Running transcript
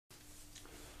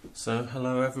So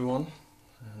hello everyone,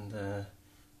 and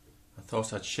I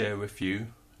thought I'd share with you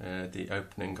the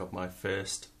opening of my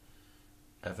first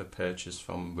ever purchase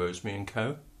from Rosemary and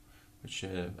Co, which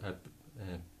are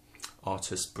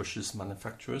artist brushes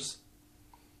manufacturers,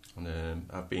 and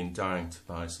I've been dying to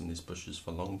buy some of these brushes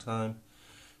for a long time.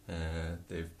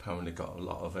 They've apparently got a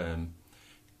lot of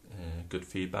good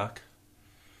feedback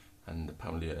and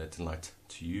apparently a delight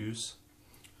to use.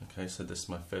 Okay, so this is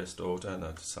my first order and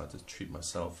I decided to treat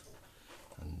myself,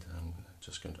 and I'm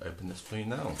just going to open this for you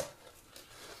now.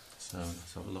 So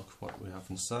let's have a look what we have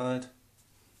inside.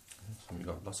 So we've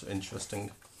got lots of interesting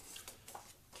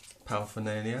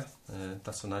paraphernalia.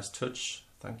 That's a nice touch,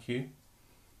 thank you.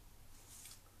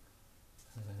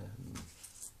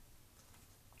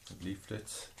 A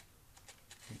leaflet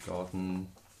regarding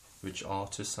which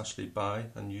artists actually buy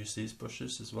and use these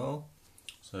brushes as well.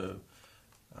 So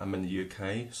I'm in the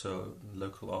UK, so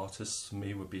local artists for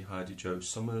me would be Heidi Jo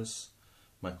Summers,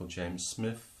 Michael James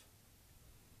Smith.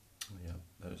 Yeah,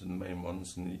 those are the main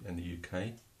ones in the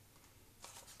UK.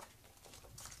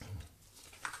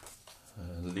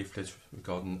 Leaflet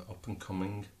regarding up and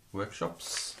coming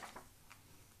workshops.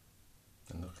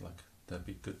 They look like they'd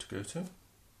be good to go to.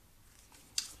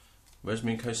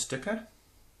 Rosemary and Co sticker.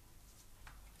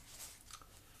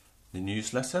 The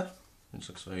newsletter, which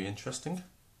looks very interesting.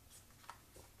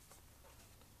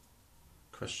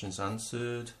 Questions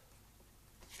answered.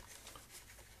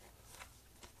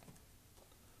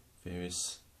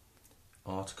 Various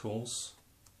articles.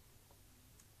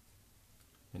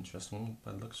 Interesting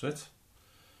by the looks of it.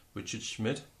 Richard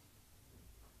Schmid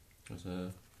is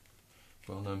a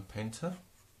well-known painter.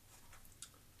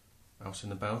 Out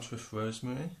and About with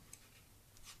Rosemary.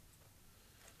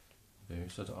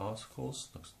 Various other articles.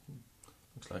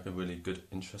 Looks like a really good,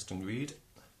 interesting read.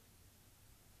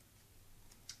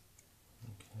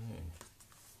 Okay,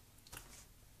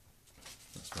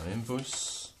 that's my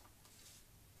invoice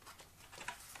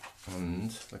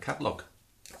and the catalogue.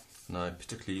 And I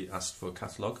particularly asked for a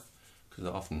catalogue because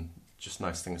they're often just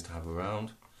nice things to have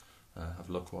around. Have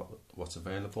a look what's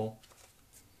available,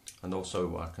 and also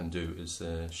what I can do is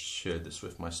share this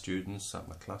with my students at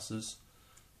my classes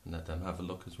and let them have a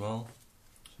look as well.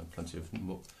 So plenty of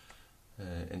more,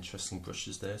 interesting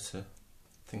brushes there to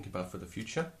think about for the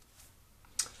future.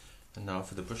 And now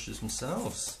for the brushes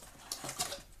themselves.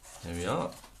 Here we are.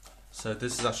 So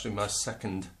this is actually my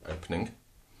second opening.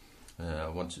 I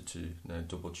wanted to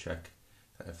double check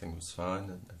that everything was fine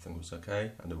and everything was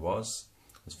okay, and it was.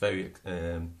 I was very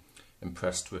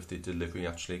impressed with the delivery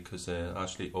actually, because I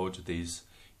actually ordered these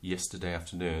yesterday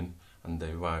afternoon and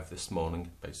they arrived this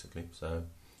morning basically. So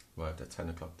arrived at 10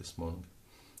 o'clock this morning.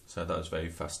 So that was very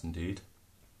fast indeed.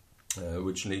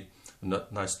 Originally, a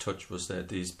nice touch was that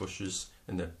these brushes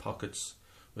in their pockets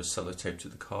were sellotaped to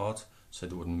the card so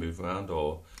they wouldn't move around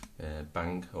or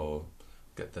bang or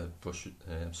get the brush,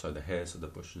 the hairs of the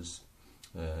brushes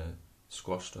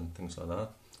squashed and things like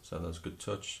that. So that was a good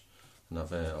touch. And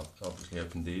I've obviously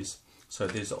opened these. So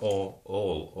these are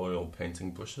all oil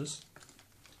painting brushes,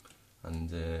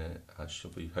 and I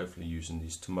shall be hopefully using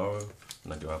these tomorrow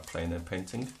when I go out plein air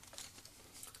painting.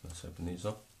 Let's open these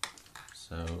up.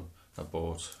 So I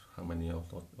bought, how many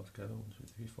altogether? 1, 2,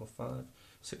 3, 4, 5,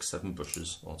 6, 7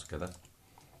 brushes altogether,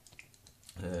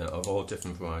 of all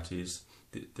different varieties.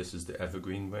 This is the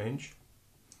Evergreen range.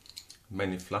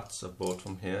 Many flats I've bought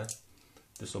from here.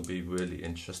 This will be really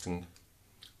interesting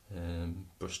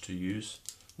brush to use.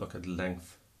 Look at the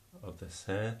length of this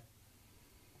hair,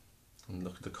 and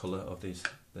look at the colour of the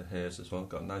hairs as well.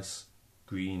 Got a nice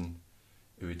green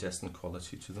iridescent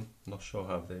quality to them. Not sure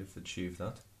how they've achieved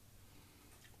that,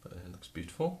 but it looks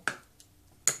beautiful.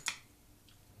 Put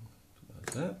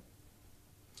that there.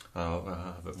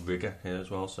 I have a rigger here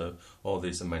as well, so all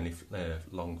these are mainly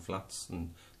long flats,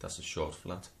 and that's a short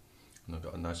flat. And I've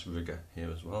got a nice rigger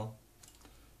here as well.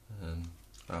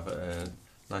 I have a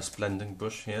nice blending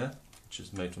brush here, which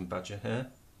is made from badger hair,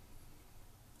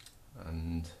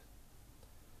 and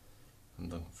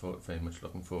I'm very much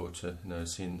looking forward to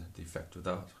seeing the effect of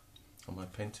that on my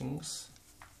paintings.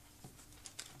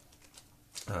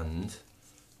 And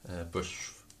a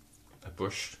brush,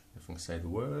 if I can say the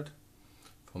word,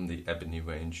 from the Ebony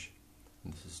range,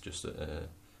 and this is just a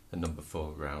number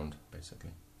 4 round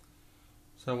basically.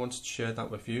 So I wanted to share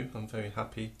that with you. I'm very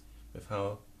happy with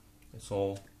how it's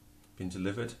all been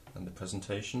delivered, and the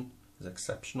presentation is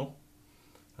exceptional,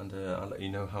 and I'll let you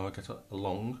know how I get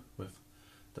along with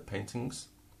the paintings,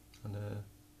 and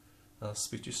I'll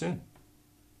speak to you soon.